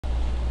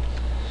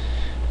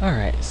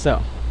Alright,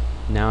 so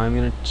now I'm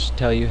going to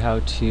tell you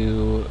how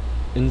to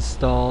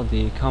install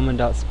the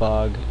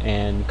common.spog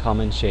and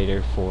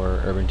common.shader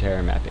for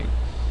urbanterror mapping.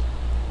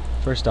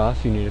 First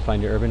off, you need to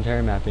find your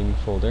urbanterror mapping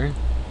folder.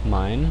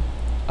 Mine,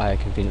 I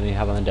conveniently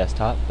have on the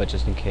desktop, but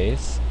just in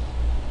case.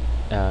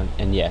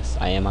 And yes,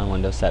 I am on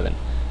Windows 7.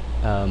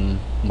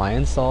 My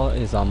install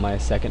is on my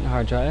second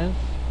hard drive,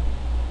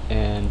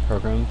 and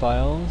program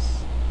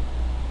files,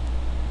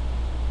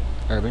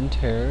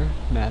 urbanterror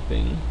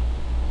mapping,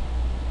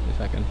 if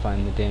I can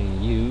find the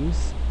dang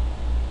use,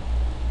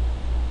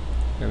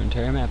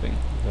 urbanterror mapping.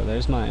 So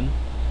there's mine.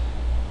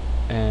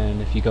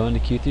 And if you go into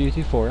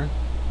Q324,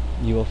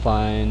 you will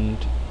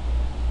find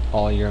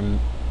all your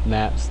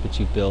maps that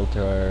you built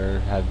or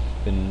have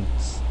been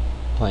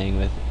playing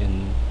with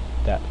in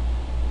that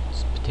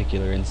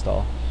particular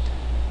install.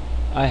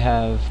 I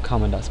have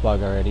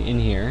common.spog already in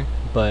here,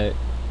 but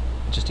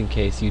just in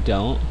case you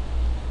don't,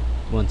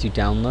 once you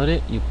download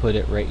it, you put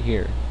it right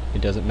here. It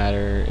doesn't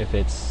matter if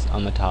it's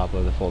on the top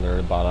of the folder or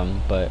the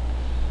bottom, but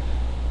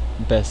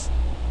best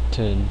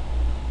to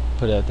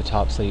put it at the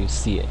top so you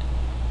see it.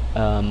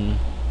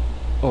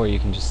 Or you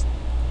can just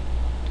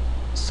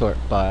sort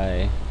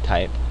by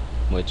type,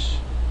 which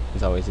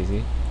is always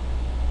easy.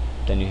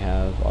 Then you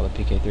have all the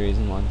PK3s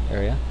in one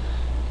area.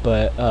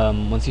 But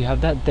once you have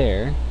that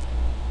there,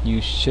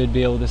 you should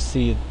be able to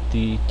see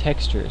the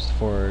textures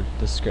for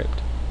the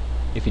script.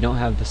 If you don't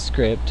have the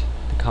script,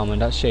 the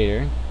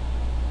common.shader,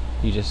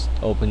 you just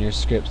open your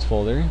scripts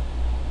folder,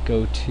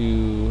 go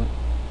to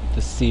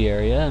the C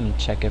area and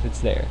check if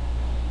it's there.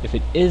 If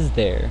it is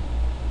there,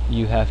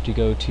 you have to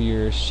go to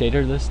your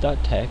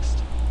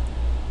shaderlist.txt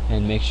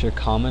and make sure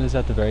common is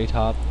at the very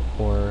top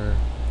or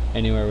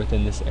anywhere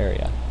within this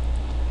area.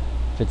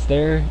 If it's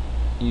there,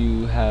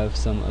 you have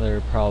some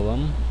other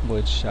problem,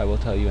 which I will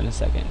tell you in a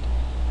second.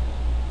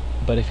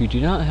 But if you do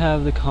not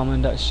have the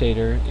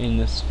common.shader in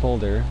this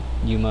folder,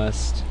 you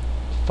must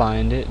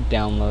find it,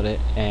 download it,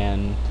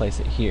 and place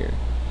it here.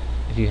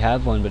 If you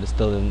have one but it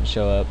still doesn't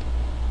show up,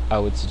 I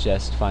would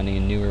suggest finding a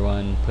newer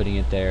one, putting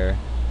it there,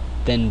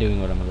 then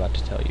doing what I'm about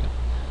to tell you.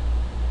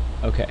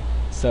 Okay,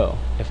 so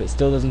if it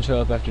still doesn't show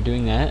up after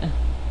doing that,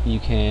 you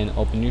can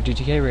open your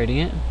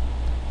GTKradiant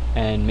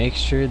and make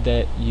sure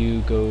that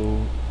you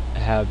go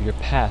have your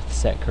path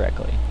set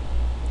correctly.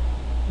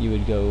 You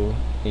would go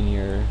in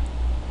your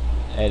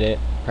edit,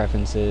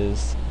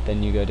 preferences,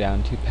 then you go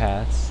down to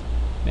paths.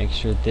 Make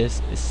sure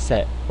this is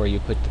set where you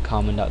put the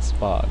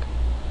common.spog.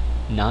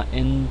 Not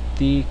in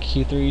the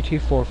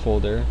Q324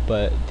 folder,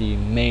 but the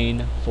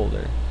main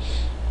folder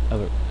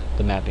of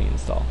the mapping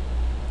install.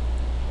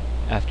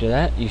 After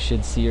that, you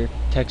should see your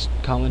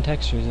common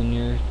textures in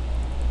your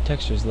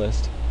textures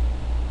list.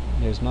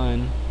 There's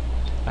mine.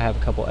 I have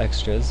a couple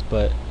extras,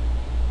 but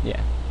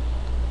yeah.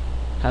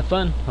 Have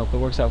fun. Hope it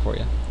works out for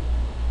you.